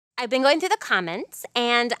I've been going through the comments,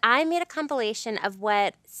 and I made a compilation of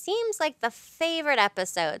what seems like the favorite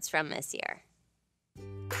episodes from this year.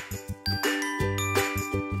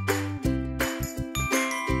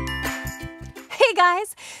 Hey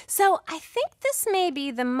guys, so I think this may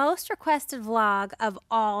be the most requested vlog of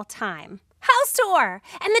all time. House tour!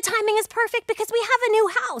 And the timing is perfect because we have a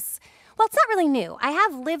new house. Well, it's not really new. I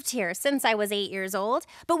have lived here since I was 8 years old,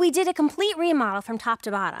 but we did a complete remodel from top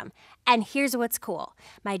to bottom. And here's what's cool.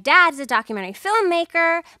 My dad's a documentary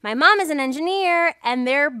filmmaker, my mom is an engineer, and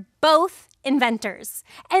they're both inventors.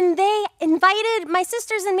 And they invited my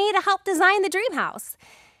sisters and me to help design the dream house.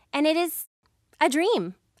 And it is a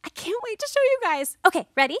dream. I can't wait to show you guys. Okay,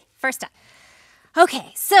 ready? First up.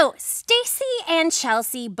 Okay, so Stacy and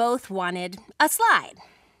Chelsea both wanted a slide.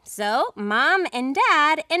 So Mom and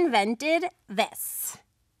Dad invented this.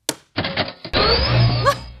 Isn't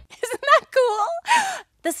that cool?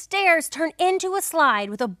 The stairs turn into a slide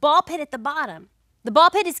with a ball pit at the bottom. The ball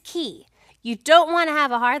pit is key. You don't want to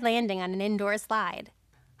have a hard landing on an indoor slide.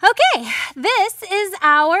 Okay, this is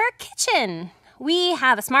our kitchen. We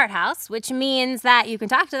have a smart house, which means that you can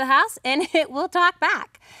talk to the house and it will talk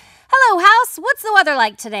back. Hello, house. What's the weather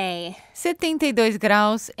like today? 72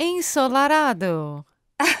 graus, ensolarado.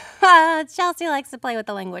 Chelsea likes to play with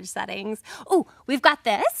the language settings. Oh, we've got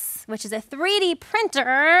this, which is a 3D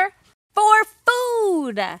printer for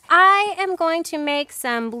food. I am going to make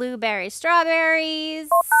some blueberry strawberries.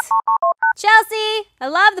 Chelsea, I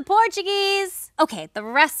love the Portuguese. Okay, the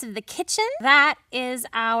rest of the kitchen, that is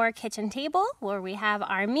our kitchen table where we have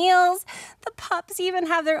our meals. The pups even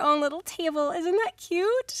have their own little table. Isn't that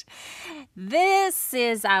cute? This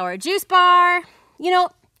is our juice bar. You know,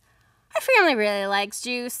 our family really likes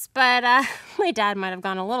juice, but my dad might have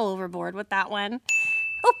gone a little overboard with that one.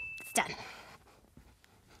 Oh, it's done.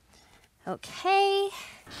 Okay.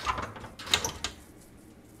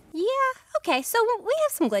 Yeah, okay, so we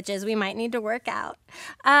have some glitches we might need to work out.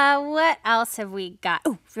 What else have we got?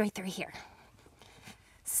 Oh, right through here.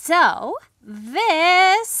 So,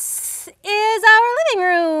 this is our living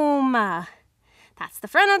room. That's the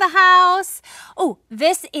front of the house. Oh,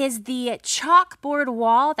 this is the chalkboard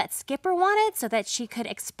wall that Skipper wanted so that she could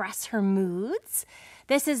express her moods.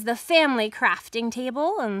 This is the family crafting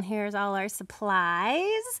table, and here's all our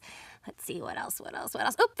supplies. Let's see, what else?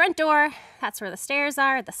 Oh, front door. That's where the stairs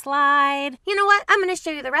are, the slide. You know what? I'm gonna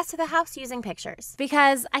show you the rest of the house using pictures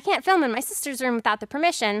because I can't film in my sister's room without the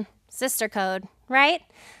permission. Sister code, right?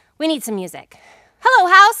 We need some music.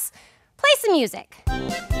 Hello, house. Play some music.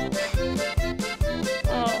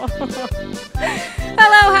 Oh.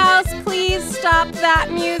 Hello, house. Please stop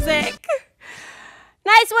that music.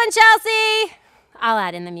 Nice one, Chelsea. I'll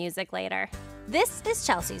add in the music later. This is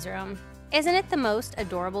Chelsea's room. Isn't it the most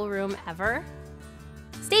adorable room ever?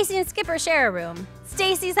 Stacy and Skipper share a room.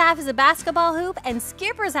 Stacy's half is a basketball hoop, and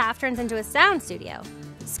Skipper's half turns into a sound studio.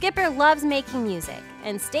 Skipper loves making music,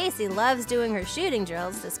 and Stacy loves doing her shooting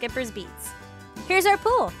drills to Skipper's beats. Here's our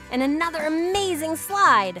pool, and another amazing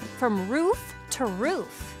slide from roof to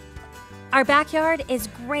roof. Our backyard is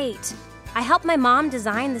great. I helped my mom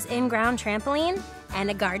design this in-ground trampoline and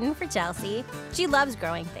a garden for Chelsea. She loves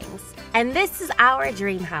growing things. And this is our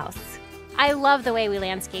dream house. I love the way we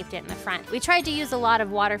landscaped it in the front. We tried to use a lot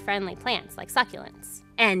of water-friendly plants like succulents.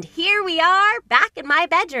 And here we are, back in my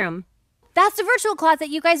bedroom. That's the virtual closet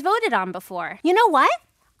you guys voted on before. You know what?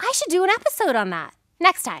 I should do an episode on that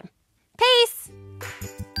next time. Peace!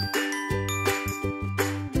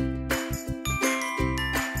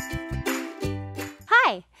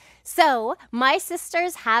 Hi. So, my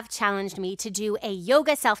sisters have challenged me to do a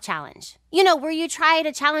yoga self-challenge. You know, where you try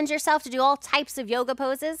to challenge yourself to do all types of yoga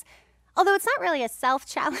poses. Although it's not really a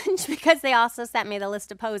self-challenge because they also sent me the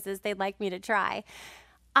list of poses they'd like me to try.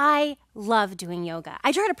 I love doing yoga.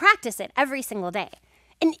 I try to practice it every single day.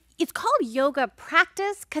 And it's called yoga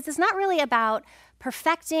practice because it's not really about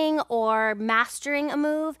perfecting or mastering a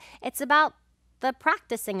move. It's about the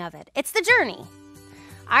practicing of it. It's the journey.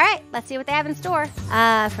 All right, let's see what they have in store.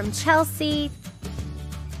 From Chelsea.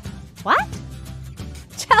 What?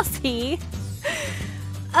 Chelsea?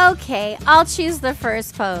 Okay, I'll choose the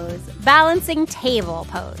first pose. Balancing table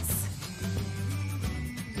pose.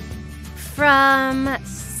 From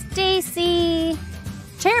Stacy,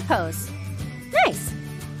 chair pose. Nice.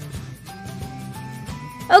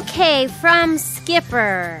 Okay, from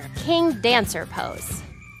Skipper, king dancer pose.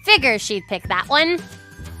 Figures she'd pick that one.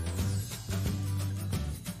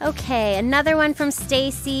 Okay, another one from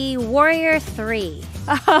Stacy, warrior 3.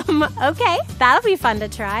 Okay, that'll be fun to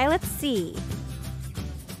try. Let's see.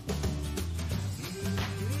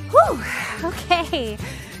 Whew, okay.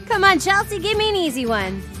 Come on, Chelsea, give me an easy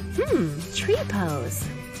one. Tree pose.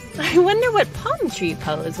 I wonder what palm tree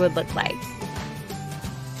pose would look like.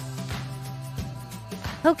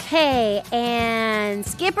 Okay, and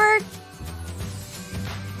skipper.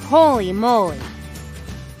 Holy moly.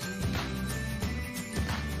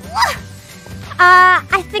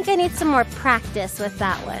 I think I need some more practice with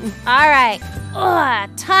that one. All right,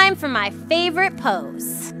 time for my favorite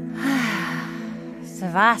pose.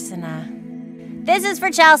 Savasana. This is for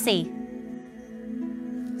Chelsea.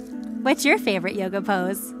 What's your favorite yoga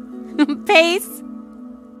pose? P.A.C.E.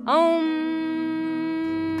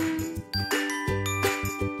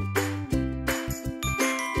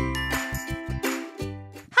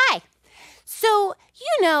 Hi. So,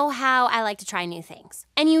 you know how I like to try new things.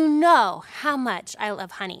 And you know how much I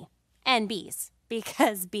love honey and bees,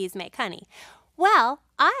 because bees make honey. Well,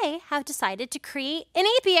 I have decided to create an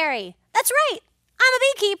apiary. That's right. I'm a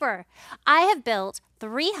beekeeper. I have built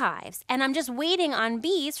 3 hives, and I'm just waiting on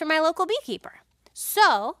bees from my local beekeeper.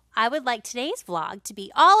 So, I would like today's vlog to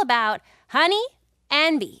be all about honey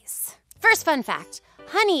and bees. First fun fact,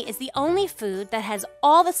 honey is the only food that has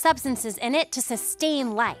all the substances in it to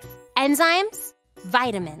sustain life. Enzymes,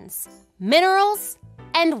 vitamins, minerals,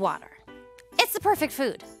 and water. It's the perfect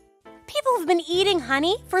food. People have been eating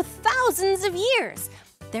honey for thousands of years.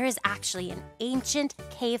 There is actually an ancient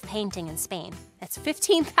cave painting in Spain that's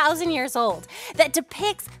 15,000 years old that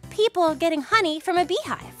depicts people getting honey from a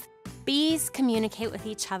beehive. Bees communicate with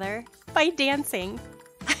each other by dancing.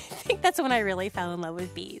 I think that's when I really fell in love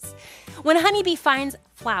with bees. When a honeybee finds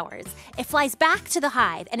flowers, it flies back to the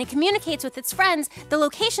hive and it communicates with its friends the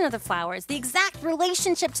location of the flowers, the exact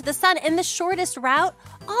relationship to the sun, and the shortest route,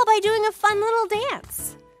 all by doing a fun little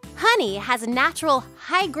dance. Honey has natural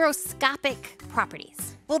hygroscopic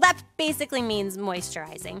properties. Well, that basically means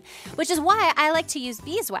moisturizing, which is why I like to use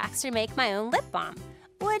beeswax to make my own lip balm,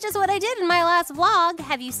 which is what I did in my last vlog.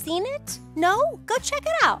 Have you seen it? No? Go check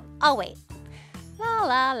it out. I'll wait. La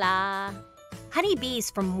la la.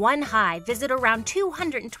 Honeybees from one hive visit around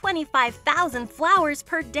 225,000 flowers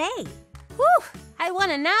per day. Whew, I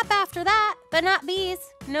want a nap after that, but not bees.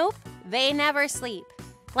 Nope, they never sleep.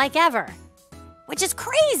 Like ever. Which is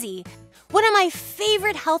crazy. One of my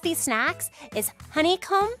favorite healthy snacks is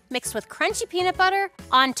honeycomb mixed with crunchy peanut butter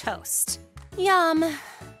on toast. Yum.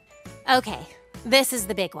 Okay, this is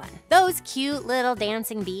the big one. Those cute little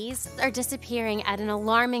dancing bees are disappearing at an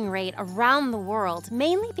alarming rate around the world,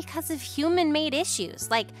 mainly because of human-made issues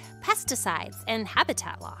like pesticides and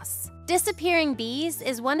habitat loss. Disappearing bees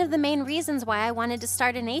is one of the main reasons why I wanted to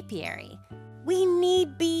start an apiary. We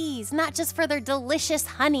need bees, not just for their delicious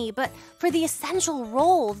honey, but for the essential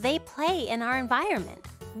role they play in our environment.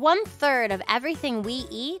 1/3 of everything we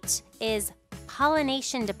eat is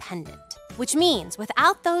pollination dependent, which means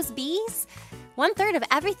without those bees, 1/3 of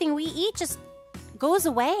everything we eat just goes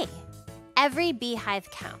away. Every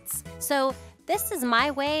beehive counts. So this is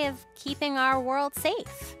my way of keeping our world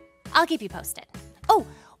safe. I'll keep you posted. Oh,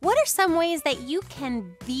 what are some ways that you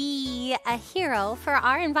can be a hero for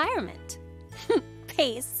our environment?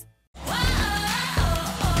 P.A.C.E.